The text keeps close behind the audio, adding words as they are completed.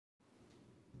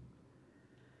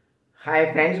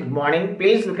Hi friends, good morning.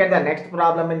 Please look at the next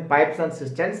problem in pipes and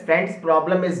cisterns. Friends,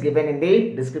 problem is given in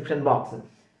the description box.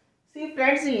 See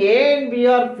friends, A and B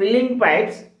are filling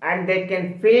pipes and they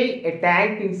can fill a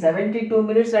tank in 72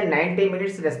 minutes and 90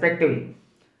 minutes respectively.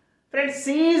 Friends,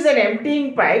 C is an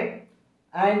emptying pipe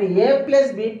and A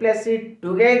plus B plus C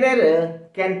together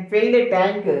can fill the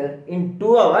tank in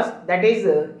 2 hours, that is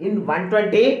in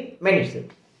 120 minutes.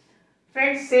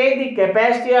 Friends, say the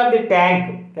capacity of the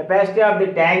tank,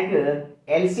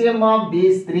 LCM of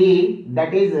these three,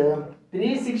 that is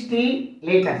 360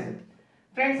 liters.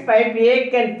 Friends, pipe A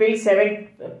can fill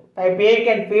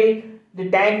the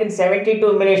tank in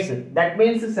 72 minutes. That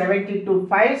means 72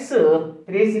 5s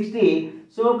 360.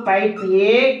 So pipe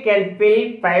A can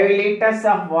fill 5 liters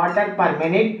of water per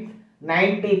minute.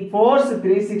 94s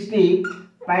 360.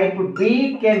 Pipe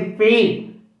B can fill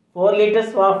 4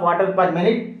 liters of water per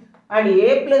minute. And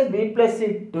A plus B plus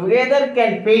C together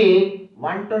can fill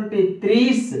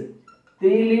 123s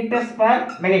 3 liters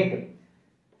per minute.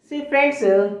 See friends,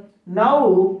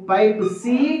 now pipe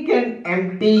C can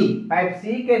empty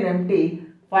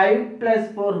 5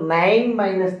 plus 4 9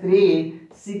 minus 3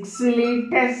 6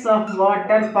 liters of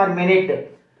water per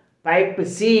minute. Pipe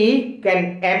C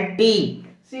can empty.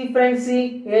 See friends,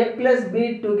 see A plus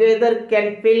B together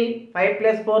can fill 5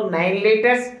 plus 4 9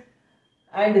 liters.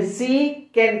 And C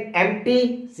can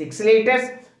empty 6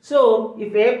 liters. So,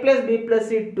 if A plus B plus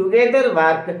C together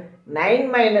work, 9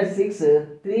 minus 6,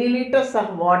 3 liters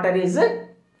of water is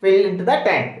filled into the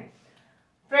tank.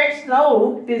 Friends,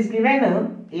 now it is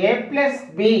given A plus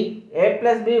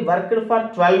B worked for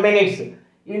 12 minutes.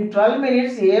 In 12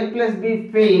 minutes, A plus B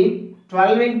fill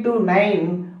 12 into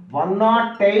 9,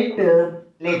 108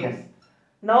 liters.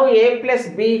 Now, A plus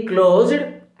B closed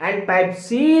and pipe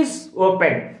C is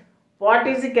opened. What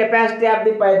is the capacity of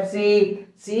the pipe C?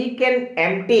 C can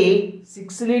empty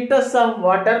 6 liters of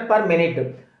water per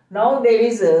minute. Now there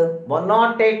is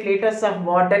 108 liters of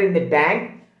water in the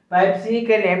tank. Pipe C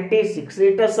can empty 6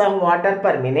 liters of water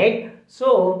per minute.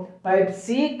 So pipe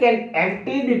C can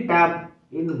empty the tub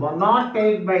in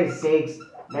 108 by 6,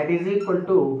 that is equal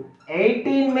to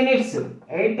 18 minutes.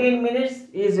 18 minutes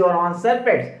is your answer,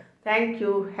 friends. Thank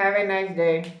you. Have a nice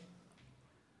day.